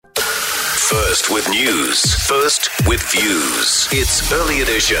First with news, first with views. It's Early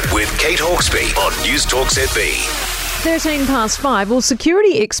Edition with Kate Hawkesby on News Talk ZB. 5:13. Well,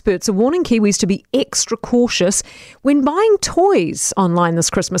 security experts are warning Kiwis to be extra cautious when buying toys online this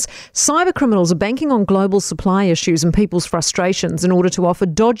Christmas. Cyber criminals are banking on global supply issues and people's frustrations in order to offer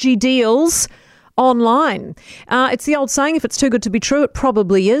dodgy deals online. It's the old saying, if it's too good to be true, it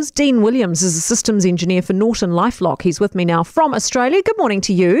probably is. Dean Williams is a systems engineer for Norton LifeLock. He's with me now from Australia. Good morning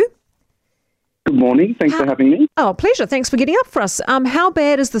to you. Good morning. Thanks for having me. Oh, pleasure. Thanks for getting up for us. How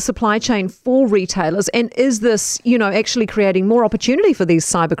bad is the supply chain for retailers? And is this, actually creating more opportunity for these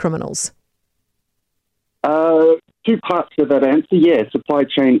cyber criminals? Two parts to that answer. Yeah, supply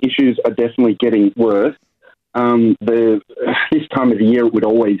chain issues are definitely getting worse. This time of the year it would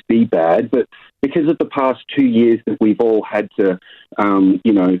always be bad, but because of the past 2 years that we've all had to,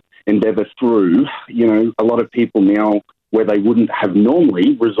 endeavour through, a lot of people now, where they wouldn't have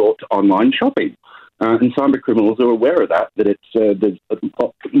normally, resort to online shopping. And cyber criminals are aware of that there's a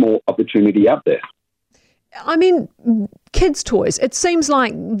lot more opportunity out there. I mean, kids' toys, it seems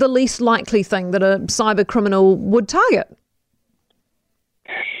like the least likely thing that a cyber criminal would target.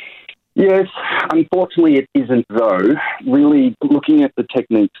 Yes, unfortunately it isn't though. Really, looking at the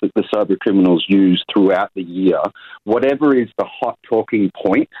techniques that the cyber criminals use throughout the year, whatever is the hot talking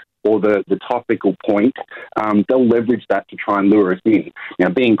point or the topical point, they'll leverage that to try and lure us in. Now,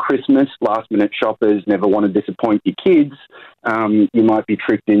 being Christmas, last-minute shoppers never want to disappoint your kids. You might be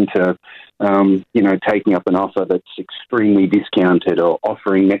tricked into, taking up an offer that's extremely discounted or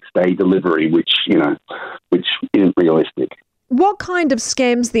offering next-day delivery, which isn't realistic. What kind of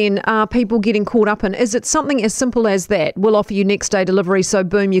scams, then, are people getting caught up in? Is it something as simple as that? We'll offer you next-day delivery, so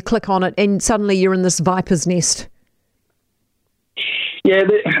boom, you click on it, and suddenly you're in this viper's nest? Yeah,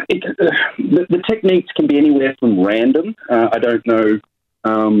 the techniques can be anywhere from random. I don't know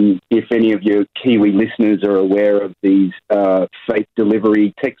if any of your Kiwi listeners are aware of these fake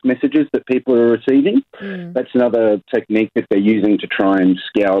delivery text messages that people are receiving. That's another technique that they're using to try and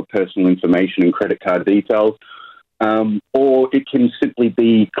scour personal information and credit card details. Or it can simply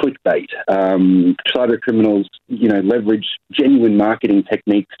be clickbait. Cyber criminals, leverage genuine marketing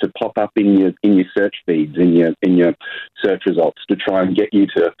techniques to pop up in your search feeds, in your search results, to try and get you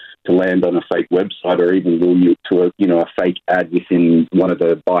to land on a fake website or even lure you to a fake ad within one of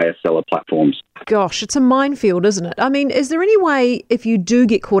the buyer-seller platforms. Gosh, it's a minefield, isn't it? I mean, is there any way, if you do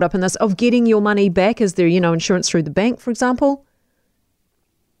get caught up in this, of getting your money back? Is there, insurance through the bank, for example?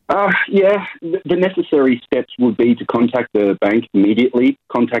 Yeah, the necessary steps would be to contact the bank immediately,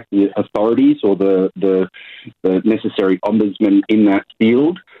 contact the authorities or the necessary ombudsman in that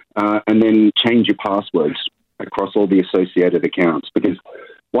field, and then change your passwords across all the associated accounts. Because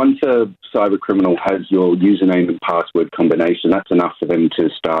once a cyber criminal has your username and password combination, that's enough for them to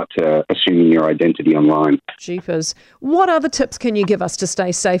start assuming your identity online. Jeepers. What other tips can you give us to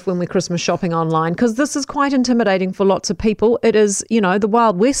stay safe when we're Christmas shopping online? Because this is quite intimidating for lots of people. It is, the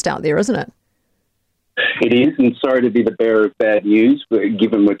Wild West out there, isn't it? It is, and sorry to be the bearer of bad news,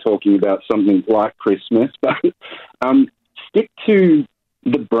 given we're talking about something like Christmas, but stick to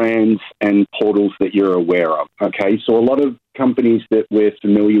the brands and portals that you're aware of, okay? So a lot of companies that we're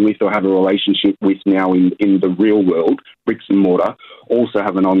familiar with or have a relationship with now in the real world, bricks and mortar, also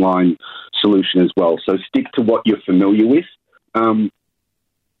have an online solution as well. So stick to what you're familiar with.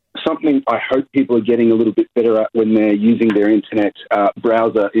 Something I hope people are getting a little bit better at when they're using their internet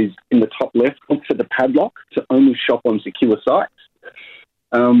browser is in the top left, look for the padlock to only shop on secure sites.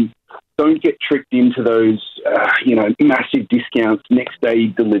 Don't get tricked into those, massive discounts, next day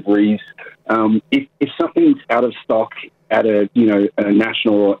deliveries. If something's out of stock at a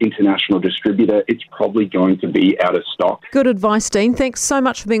national or international distributor, it's probably going to be out of stock. Good advice, Dean. Thanks so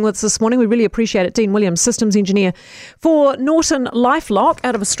much for being with us this morning. We really appreciate it. Dean Williams, systems engineer for Norton LifeLock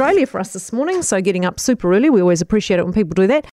out of Australia for us this morning. So getting up super early. We always appreciate it when people do that.